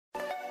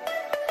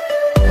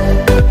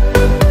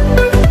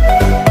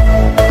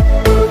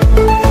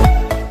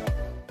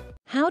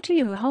do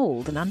you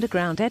hold an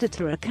underground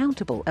editor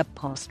accountable?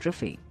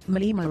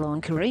 Malema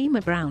on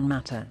Karima Brown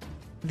matter.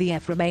 The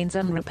F remains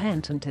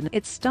unrepentant in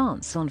its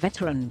stance on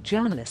veteran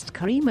journalist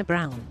Karima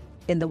Brown,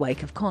 in the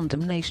wake of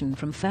condemnation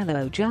from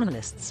fellow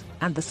journalists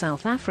and the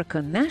South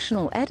African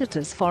National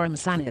Editors Forum.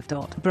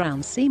 Sanef.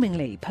 Brown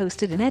seemingly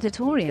posted an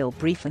editorial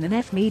brief in an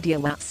F Media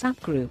WhatsApp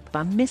group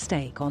by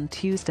mistake on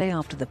Tuesday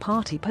after the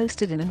party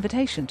posted an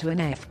invitation to an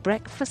F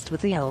breakfast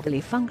with the elderly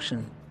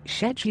function,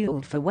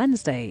 scheduled for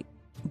Wednesday.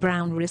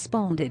 Brown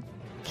responded,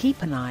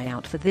 "Keep an eye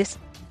out for this.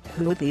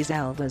 Who are these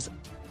elders?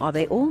 Are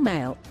they all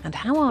male, and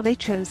how are they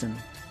chosen?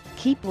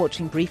 Keep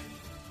watching brief."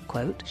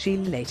 Quote, she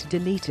later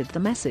deleted the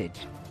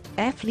message.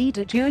 F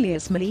leader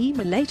Julius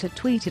Malema later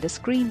tweeted a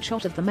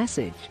screenshot of the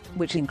message,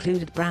 which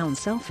included Brown's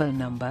cell phone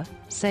number,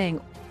 saying,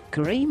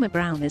 "Karima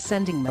Brown is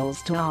sending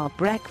Moles to our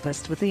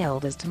breakfast with the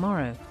elders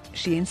tomorrow."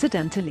 She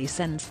incidentally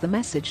sends the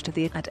message to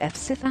the @F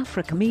South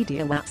Africa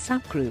Media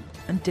WhatsApp group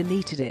and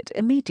deleted it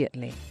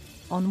immediately.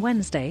 On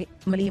Wednesday,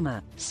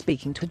 Malema,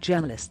 speaking to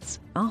journalists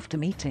after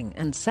meeting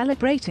and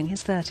celebrating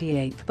his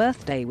 38th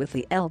birthday with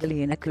the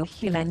elderly in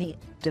Ekurhuleni,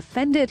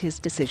 defended his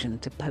decision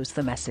to post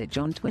the message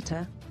on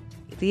Twitter.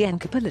 The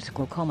Enka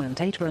political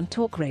commentator and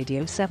Talk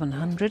Radio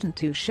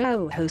 702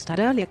 show host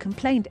had earlier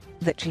complained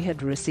that she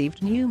had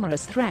received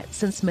numerous threats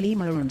since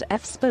Malema and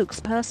F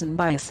spokesperson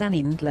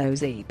Biosani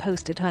Ndlozi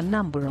posted her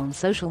number on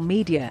social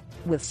media,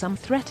 with some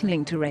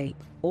threatening to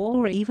rape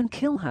or even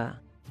kill her.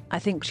 "I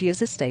think she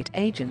is a state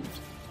agent."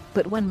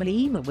 But when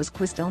Malema was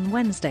quizzed on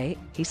Wednesday,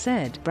 he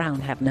said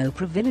Brown had no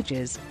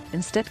privileges,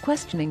 instead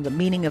questioning the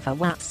meaning of her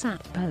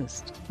WhatsApp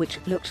post, which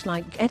looked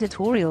like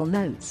editorial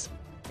notes.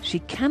 "She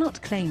cannot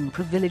claim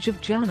privilege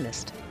of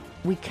journalist.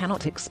 We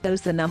cannot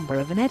expose the number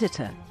of an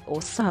editor,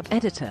 or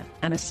sub-editor,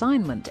 an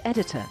assignment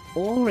editor,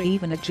 or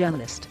even a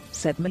journalist,"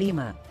 said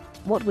Malema.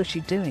 What was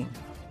she doing?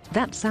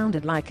 That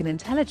sounded like an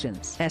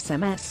intelligence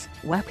SMS,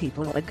 where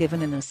people are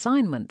given an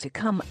assignment to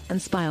come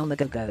and spy on the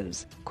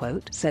go-go's,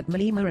 quote, said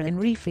Malema in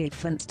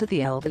reference to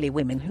the elderly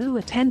women who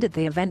attended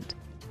the event.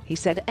 He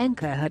said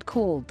Enka had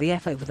called the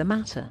F over the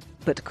matter,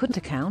 but couldn't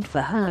account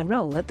for her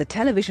role at the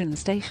television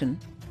station.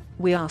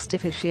 "We asked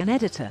if is she an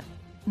editor?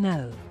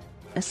 No.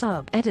 A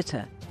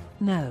sub-editor?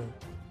 No.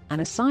 An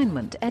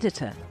assignment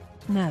editor?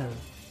 No.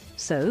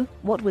 So,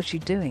 what was she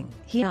doing?"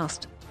 he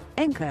asked.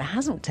 "Enka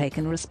hasn't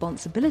taken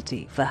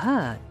responsibility for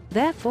her,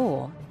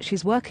 therefore,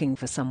 she's working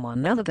for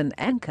someone other than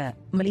Enka,"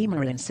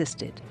 Malema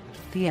insisted.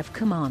 The F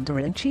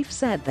commander-in-chief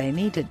said they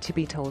needed to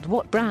be told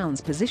what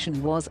Brown's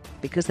position was,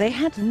 because they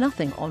had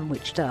nothing on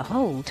which to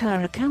hold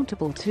her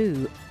accountable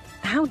to.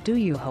 "How do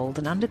you hold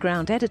an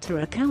underground editor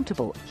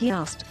accountable?" he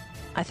asked.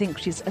 "I think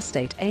she's a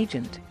state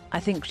agent. I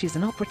think she's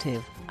an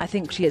operative. I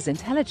think she is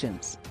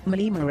intelligence,"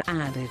 Malema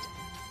added.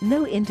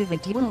 "No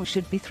individual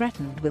should be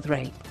threatened with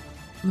rape."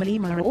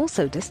 Malema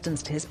also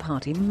distanced his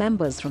party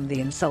members from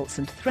the insults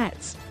and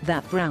threats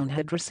that Brown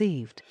had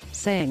received,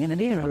 saying in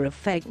an era of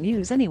fake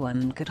news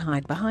anyone could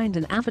hide behind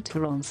an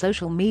avatar on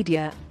social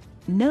media.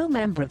 "No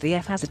member of the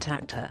F has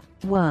attacked her,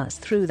 was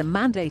through the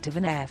mandate of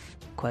an F,"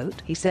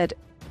 quote, he said.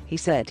 He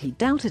said he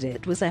doubted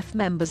it was F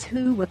members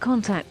who were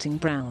contacting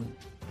Brown.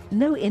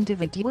 "No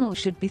individual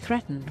should be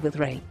threatened with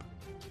rape.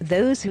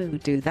 Those who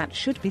do that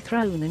should be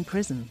thrown in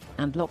prison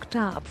and locked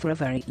up for a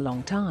very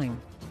long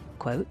time."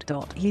 Quote.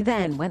 He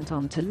then went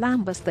on to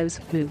lambast those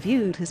who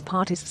viewed his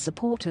party's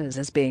supporters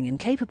as being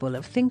incapable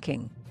of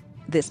thinking.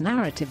 "This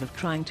narrative of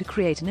trying to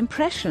create an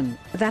impression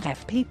that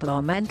F people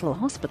are mental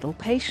hospital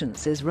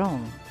patients is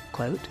wrong,"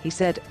 quote, he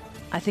said.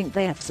 "I think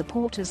the F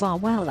supporters are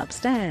well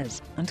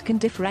upstairs and can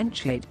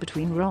differentiate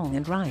between wrong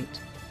and right.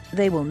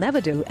 They will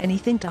never do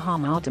anything to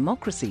harm our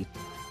democracy."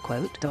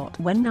 Quote.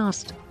 When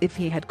asked if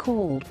he had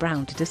called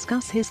Brown to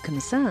discuss his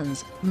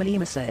concerns,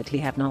 Malema said he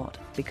had not,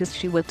 because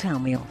she would tell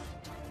me off.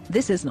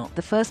 This is not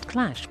the first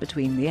clash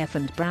between the F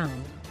and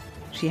Brown.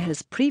 She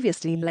has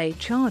previously laid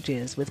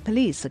charges with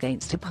police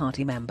against a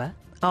party member,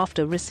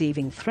 after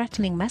receiving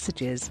threatening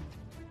messages.